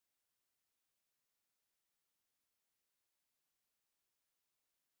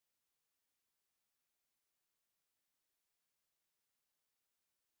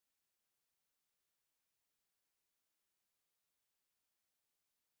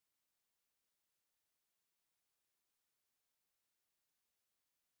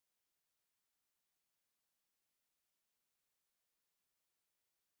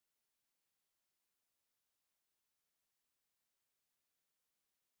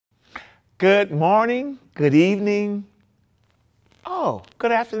Good morning, good evening,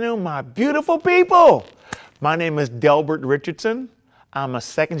 good afternoon, my beautiful people. My name is Delbert Richardson. I'm a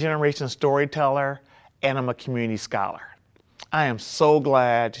second-generation storyteller, and I'm a community scholar. I am so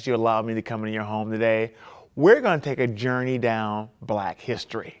glad that you allowed me to come into your home today. We're going to take a journey down Black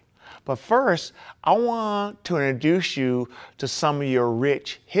history. But first, I want to introduce you to some of your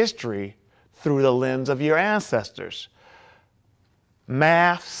rich history through the lens of your ancestors.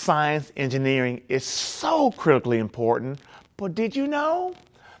 Math, science, engineering is so critically important, but did you know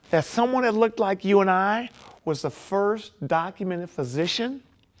that someone that looked like you and I was the first documented physician,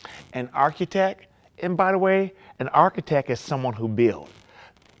 an architect, and by the way, an architect is someone who builds.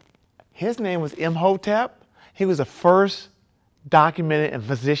 His name was Imhotep. He was the first documented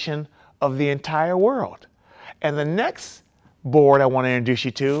physician of the entire world. And the next board I want to introduce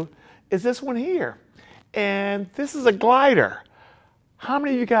you to is this one here. And this is a glider. How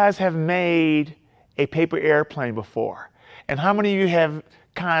many of you guys have made a paper airplane before? And how many of you have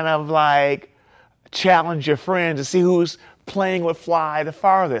kind of like challenged your friends to see who's plane would fly the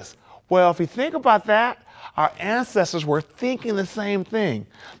farthest? Well, if you think about that, our ancestors were thinking the same thing.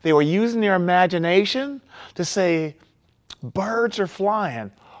 They were using their imagination to say, birds are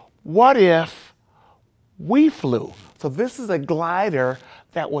flying. What if we flew? So this is a glider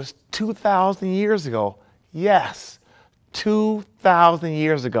that was 2,000 years ago. Yes. 2,000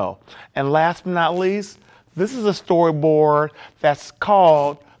 years ago. And last but not least, this is a storyboard that's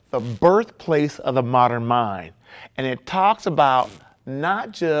called The Birthplace of the Modern Mind. And it talks about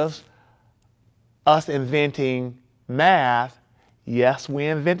not just us inventing math. Yes, we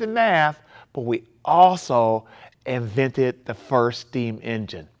invented math, but we also invented the first steam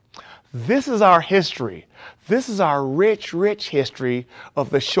engine. This is our history. This is our rich, rich history of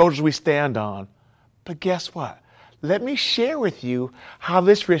the shoulders we stand on. But guess what? Let me share with you how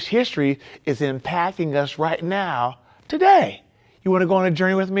this rich history is impacting us right now, today. You want to go on a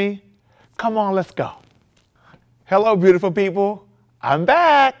journey with me? Come on, let's go. Hello, beautiful people. I'm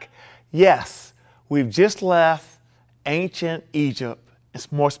back. Yes, we've just left ancient Egypt,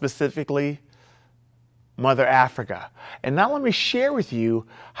 it's more specifically Mother Africa. And now let me share with you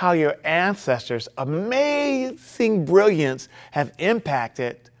how your ancestors' amazing brilliance have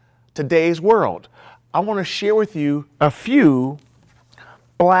impacted today's world. I want to share with you a few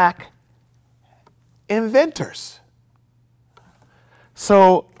Black inventors.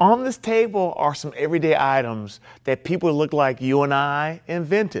 So on this table are some everyday items that people who look like you and I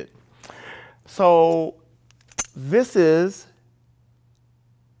invented. So this is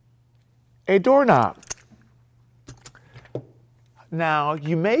a doorknob. Now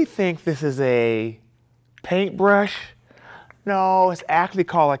you may think this is a paintbrush. No, it's actually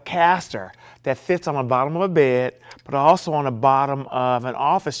called a caster that fits on the bottom of a bed, but also on the bottom of an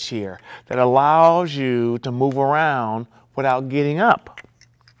office chair that allows you to move around without getting up.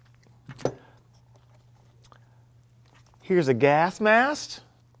 Here's a gas mask.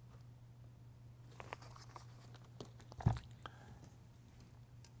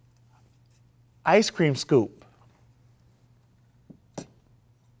 Ice cream scoop.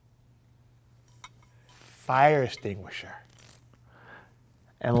 Fire extinguisher.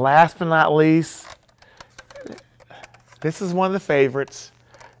 And last but not least, this is one of the favorites.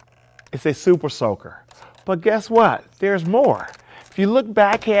 It's a super soaker. But guess what? There's more. If you look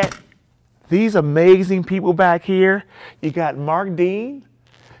back at these amazing people back here, you got Mark Dean.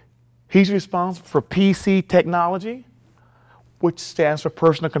 He's responsible for PC technology, which stands for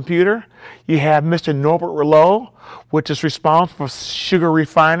personal computer. You have Mr. Norbert Rouleau, which is responsible for sugar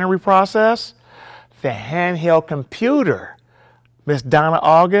refinery process. The handheld computer, Miss Donna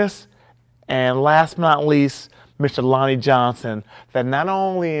August, and last but not least, Mr. Lonnie Johnson, that not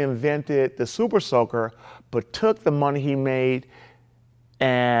only invented the super soaker, but took the money he made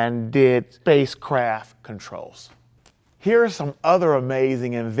and did spacecraft controls. Here are some other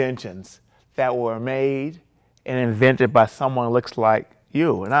amazing inventions that were made and invented by someone who looks like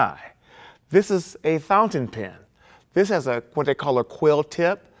you and I. This is a fountain pen. This has what they call a quill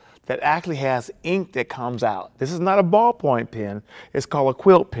tip that actually has ink that comes out. This is not a ballpoint pen. It's called a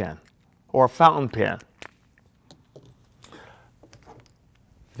quilt pen or a fountain pen.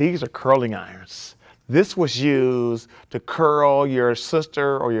 These are curling irons. This was used to curl your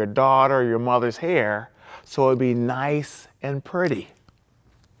sister or your daughter or your mother's hair so it'd be nice and pretty.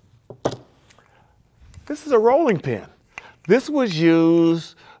 This is a rolling pin. This was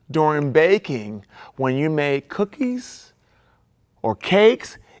used during baking when you made cookies or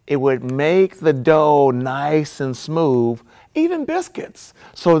cakes. It would make the dough nice and smooth, even biscuits,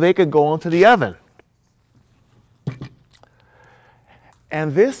 so they could go into the oven.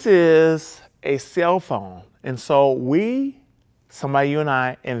 And this is a cell phone. And so you and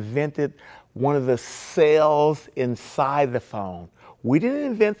I, invented one of the cells inside the phone. We didn't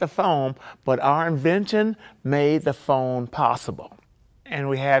invent the phone, but our invention made the phone possible. And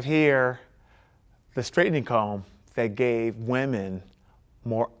we have here the straightening comb that gave women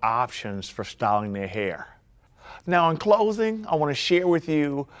more options for styling their hair. Now, in closing, I want to share with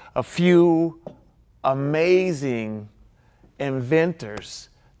you a few amazing inventors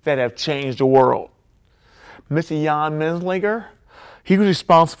that have changed the world. Mr. Jan Menslinger, he was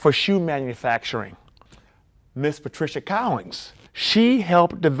responsible for shoe manufacturing. Miss Patricia Cowings, she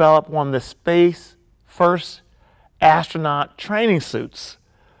helped develop one of the space's first astronaut training suits.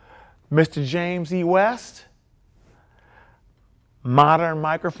 Mr. James E. West, modern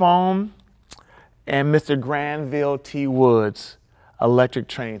microphone, and Mr. Granville T. Woods, electric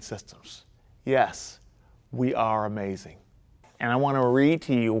train systems. Yes, we are amazing. And I want to read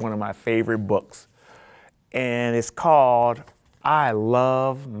to you one of my favorite books, and it's called I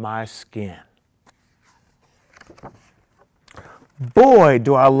Love My Skin. Boy,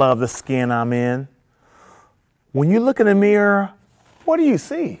 do I love the skin I'm in. When you look in the mirror, what do you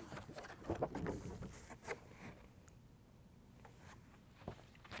see?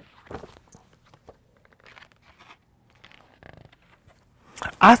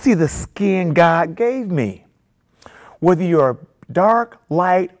 I see the skin God gave me. Whether you're dark,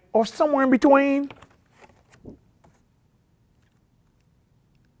 light, or somewhere in between,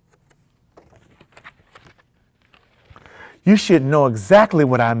 you should know exactly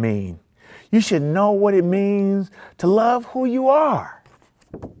what I mean. You should know what it means to love who you are.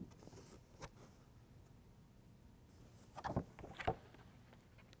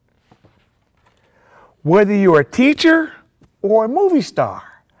 Whether you're a teacher or a movie star,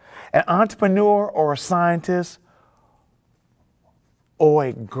 an entrepreneur or a scientist, or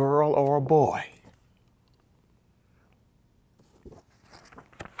a girl or a boy,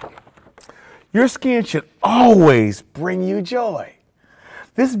 your skin should always bring you joy.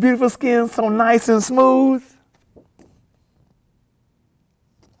 This beautiful skin is so nice and smooth.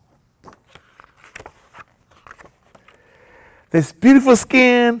 This beautiful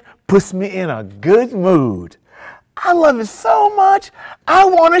skin puts me in a good mood. I love it so much, I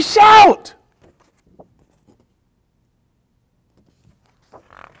want to shout.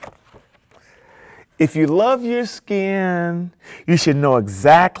 If you love your skin, you should know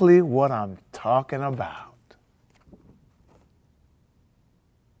exactly what I'm talking about.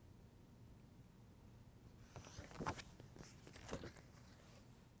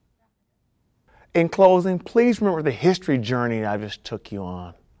 In closing, please remember the history journey I just took you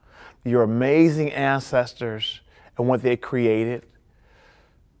on. Your amazing ancestors and what they created,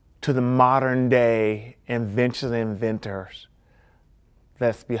 to the modern day inventions and inventors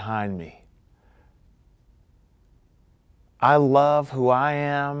that's behind me. I love who I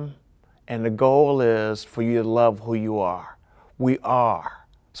am, and the goal is for you to love who you are. We are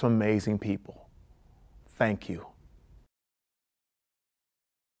some amazing people. Thank you.